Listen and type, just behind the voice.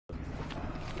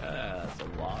a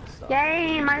lot of stuff.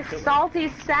 Yay, my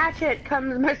salty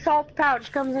my salt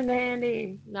pouch comes in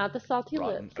handy. Not the salty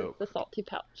Rotten lips, oak. it's the salty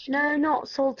pouch. No, not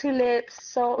salty lips,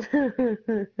 salty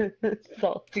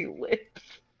lips.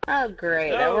 Oh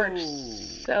great, that worked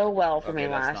so well for me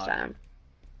last time.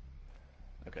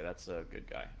 Okay, that's a good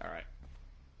guy. Alright.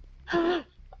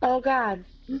 Oh god.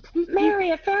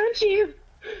 Mary, I found you!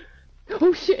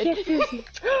 Oh shit! Get this.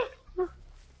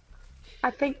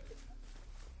 I think...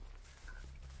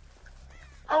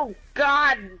 Oh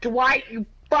god, Dwight, you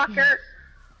fucker!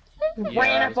 Yeah,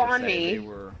 Ran up on me. They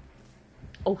were...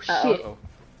 Oh shit! Uh-oh.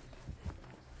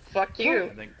 Fuck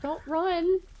you. Don't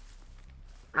run!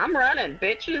 I'm running,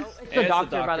 bitches. It's the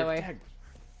doctor, by the way.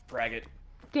 Braggot.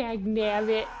 Dag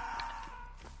nabbit.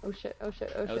 Oh shit, oh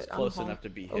shit, oh shit. That was close enough to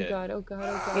be hit. Oh god, oh god,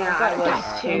 oh god. Yeah, oh god.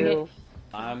 I was too.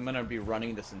 I'm gonna be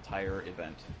running this entire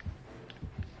event.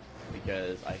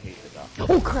 Because I hate the doctor.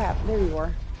 Oh crap, there you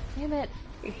are. Damn it.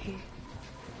 I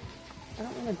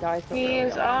don't want to die so early.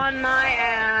 He's on my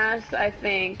ass, I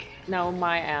think. No,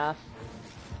 my ass.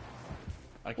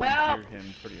 I can hear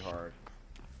him pretty hard.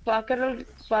 Fuck-a-doodle-doo.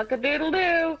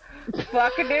 Fuck-a-doodle-doo.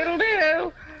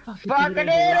 Fuck-a-doodle-doo.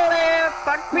 Fuck-a-doodle-doo.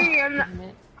 Fuck me in the...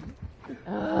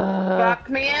 Fuck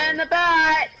me in the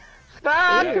butt.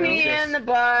 Fuck me in the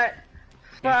butt.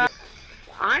 Fuck.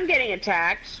 I'm getting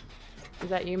attacked. Is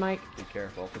that you, Mike? Be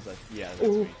careful, because yeah, that's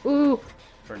Ooh, me. ooh.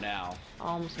 For now. I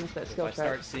almost missed that If skill I check.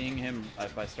 start seeing him,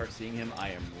 I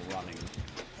am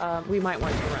running. We might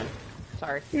want to run.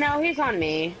 Sorry. No, he's on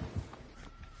me.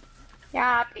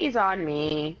 Yep, he's on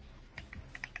me.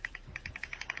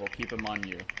 We'll keep him on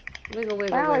you. Wiggle,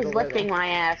 wiggle, Well, wiggle, he's lifting wiggle. my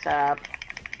ass up.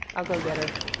 I'll go get her.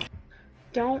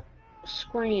 Don't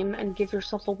scream and give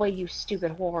yourself away, you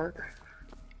stupid whore.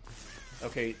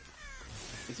 Okay.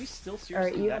 Is he still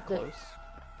seriously that close?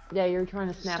 Yeah, you're trying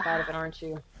to snap out of it, aren't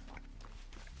you?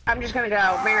 I'm just gonna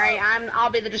go, Mary. I'll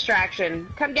be the distraction.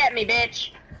 Come get me,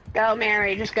 bitch. Go,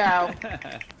 Mary. Just go.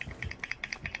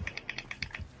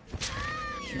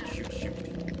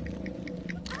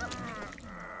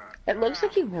 It looks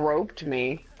like he roped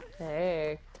me.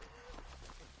 Hey.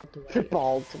 The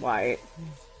bald Dwight.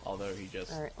 Although he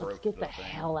just Alright, broke let's get the thing.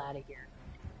 hell out of here.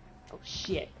 Oh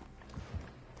shit.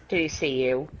 Did he see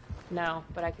you? No,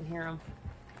 but I can hear him.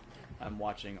 I'm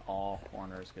watching all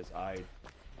corners because I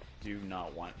do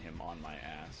not want him on my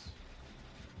ass.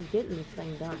 I'm getting this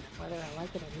thing done, whether I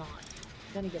like it or not.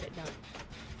 I'm gonna get it done.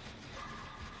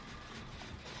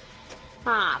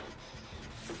 Ah.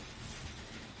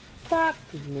 Fuck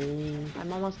me.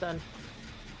 I'm almost done.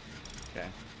 Okay.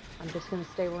 I'm just gonna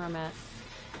stay where I'm at.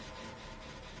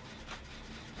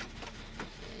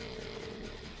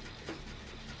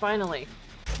 Finally.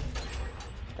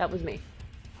 That was me.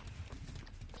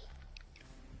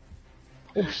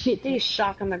 Oh shit. He's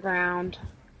shocking the ground.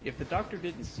 If the doctor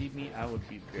didn't see me, I would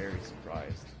be very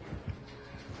surprised.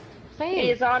 Same.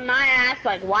 He's on my ass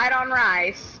like white on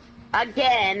rice.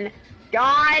 Again.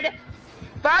 God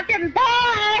fucking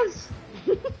pause!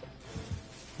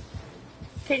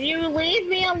 Can you leave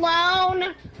me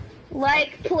alone?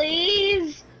 Like,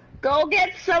 please? Go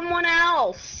get someone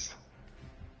else.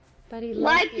 But he loves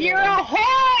Like, you. you're a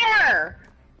whore!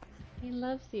 He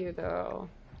loves you, though.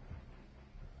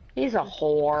 He's a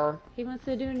whore. He wants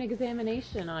to do an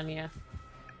examination on you.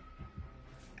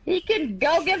 He could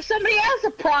go give somebody else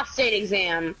a prostate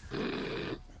exam.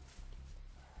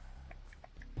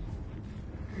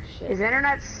 Shit. His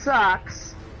internet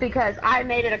sucks because I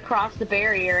made it across the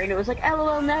barrier and it was like,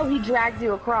 LOL, no, he dragged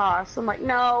you across. I'm like,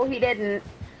 no, he didn't.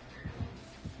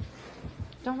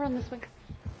 Don't run this way.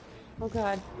 Oh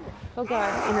god. Oh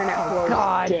god. Internet Oh blows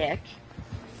god. dick.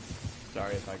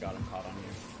 Sorry if I got him caught on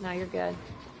you. No, you're good.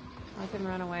 I can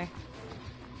run away.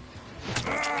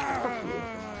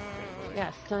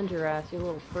 Yeah, stunned your ass, you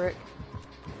little prick.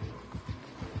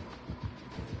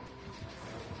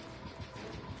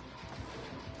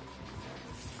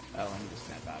 Oh, let me just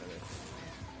snap out of it.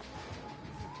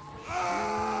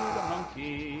 Oh, the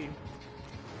monkey.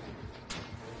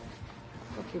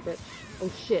 Fuck you, bitch. Oh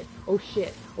shit. Oh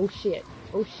shit. Oh shit.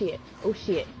 Oh shit. Oh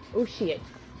shit. Oh shit.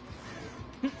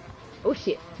 Oh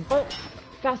shit. Oh!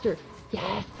 Faster!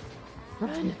 Yes!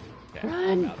 Run! Okay, Run!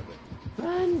 I'm out of it.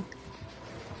 Run!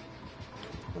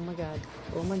 Oh my god.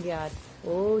 Oh my god.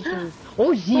 Oh jeez.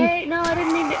 Oh jeez! Wait, no, I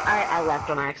didn't mean to. I left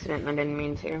on accident and I didn't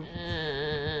mean to.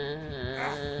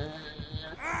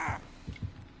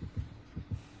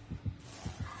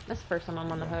 That's the first time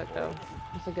I'm on the hook, though.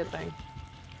 That's a good thing.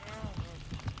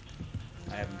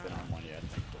 I haven't been on one yet,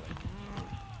 thankfully.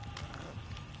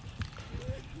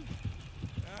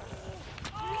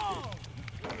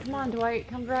 Come on, Dwight.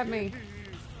 Come grab me.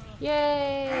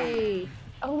 Yay!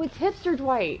 Oh, it's Hipster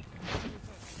Dwight.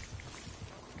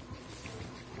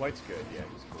 White's good, yeah,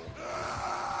 he's cool.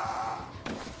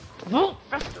 Oh,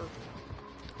 faster!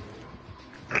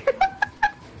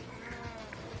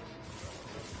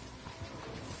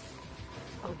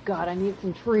 Oh god, I need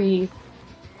some trees.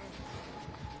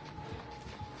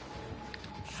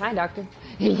 Hi, Doctor.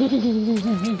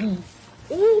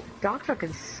 Ooh, Doctor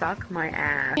can suck my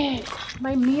ass.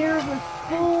 my mirror was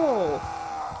full.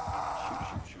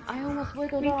 Shoot. I almost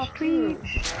wiggled off too.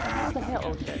 What the hell?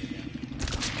 Oh shit.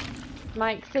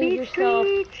 Mike, save yourself.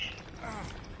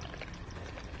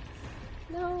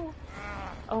 No.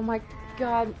 Oh my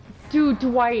god. Dude,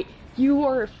 Dwight, you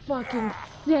are a fucking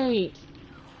saint.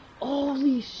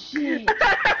 Holy shit.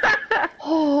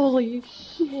 Holy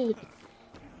shit.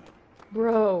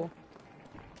 Bro.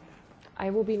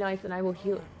 I will be nice and I will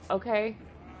heal. Okay.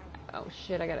 Oh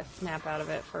shit, I gotta snap out of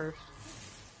it first.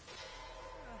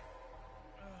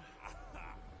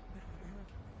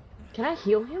 Can I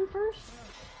heal him first?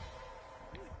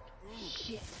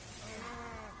 Shit.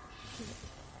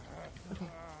 Okay,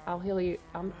 I'll heal you.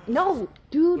 No,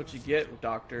 dude. What you get,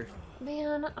 Doctor?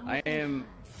 Man, I am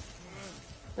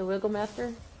the Wiggle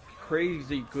Master.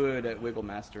 crazy good at wiggle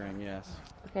mastering. Yes.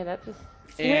 Okay, that's just.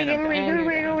 And I'm Wiggle, back.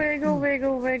 wiggle,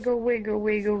 wiggle, wiggle, wiggle,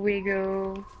 wiggle,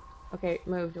 wiggle. Okay,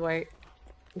 move, Dwight.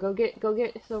 Go get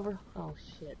Silver. Oh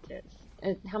shit, tits.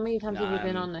 How many times have you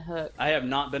been on the hook? I have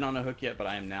not been on a hook yet, but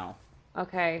I am now.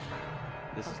 Okay.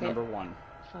 This is Okay. number 1.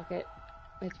 Fuck it.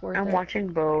 It's worth it. I'm watching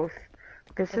both.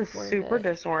 This It's is worth super it.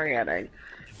 disorienting.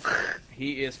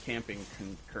 He is camping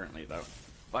currently, though.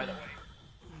 By the way.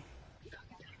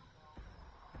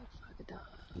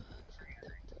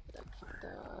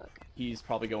 He's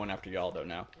probably going after y'all, though,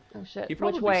 now. Oh shit. He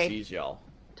probably Which way? sees y'all.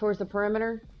 Towards the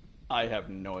perimeter? I have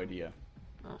no idea.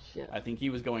 Oh shit. I think he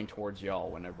was going towards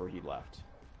y'all whenever he left.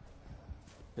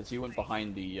 Because he went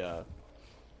behind the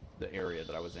area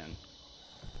that I was in.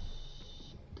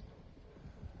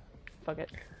 Fuck it.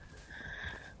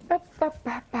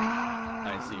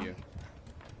 I see you.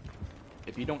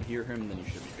 If you don't hear him, then you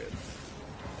should be good.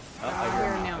 Oh, I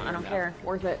hear him now. I don't care.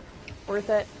 Worth it. Worth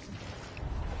it.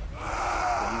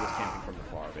 So he was camping from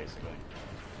afar, basically.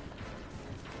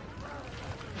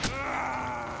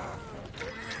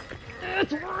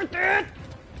 It's worth it!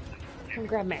 Come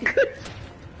grab me.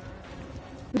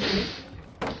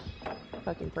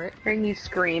 Fucking prick. Hearing you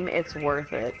scream, it's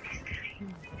worth it.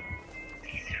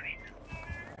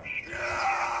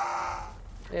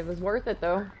 It was worth it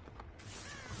though.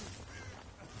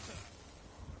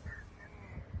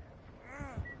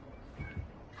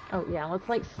 Oh yeah, let's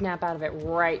like snap out of it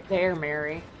right there,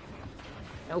 Mary.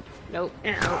 Nope, nope,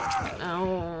 nope,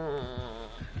 no.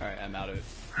 Alright, I'm out of it.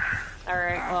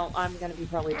 Alright, well, I'm gonna be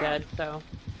probably dead, so.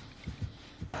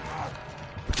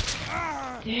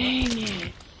 Dang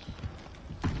it.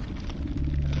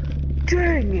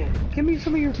 Dang it! Give me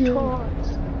some of your taunts.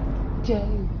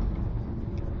 Dang.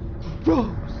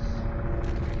 Gross.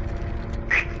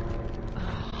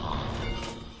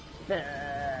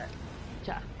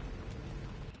 Cha.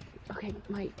 Okay,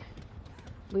 Mike.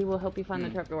 We will help you find the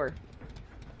trapdoor.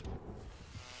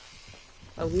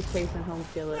 Oh, he's facing home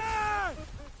skillet.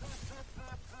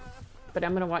 But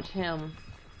I'm gonna watch him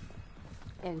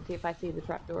and see if I see the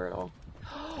trapdoor at all.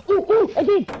 Oh, I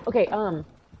did! Okay,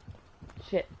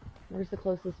 shit. Where's the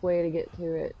closest way to get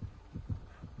to it?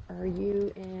 Are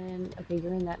you in... Okay,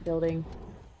 you're in that building.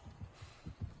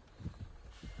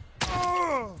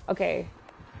 Okay.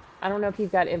 I don't know if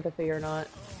you've got empathy or not.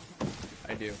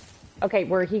 I do. Okay,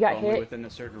 where he got Only hit? within a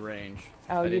certain range.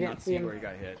 Oh, I you did didn't not see see him? where he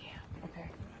got hit. Okay.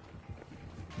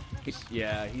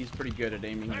 Yeah, he's pretty good at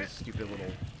aiming his stupid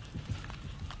little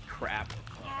crap.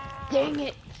 Dang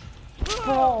it!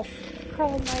 Crawl.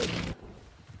 Crawl, Mike.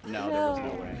 No, there was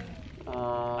no way.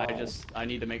 Oh. I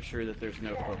need to make sure that there's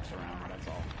no hooks around, that's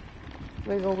all.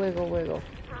 Wiggle, wiggle, wiggle.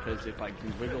 Because if I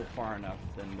can wiggle far enough,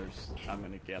 then I'm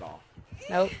gonna get off.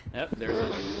 Nope. Yep, there's a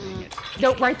dang it.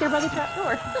 Nope, right there by the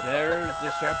trapdoor. There's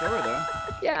this trapdoor though.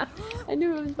 Yeah, I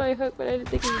knew it was by a hook, but I didn't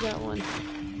think it was that one.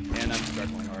 And I'm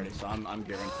struggling already, so I'm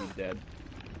guaranteed dead.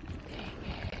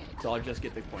 So I'll just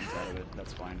get the points out of it,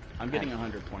 that's fine. I'm getting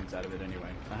 100 points out of it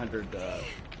anyway. 100%.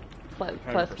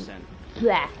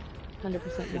 Blah. 100%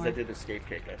 Because more. I did escape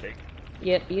cake, I think.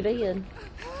 Yep, you did.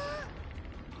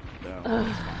 So,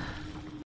 that's fine.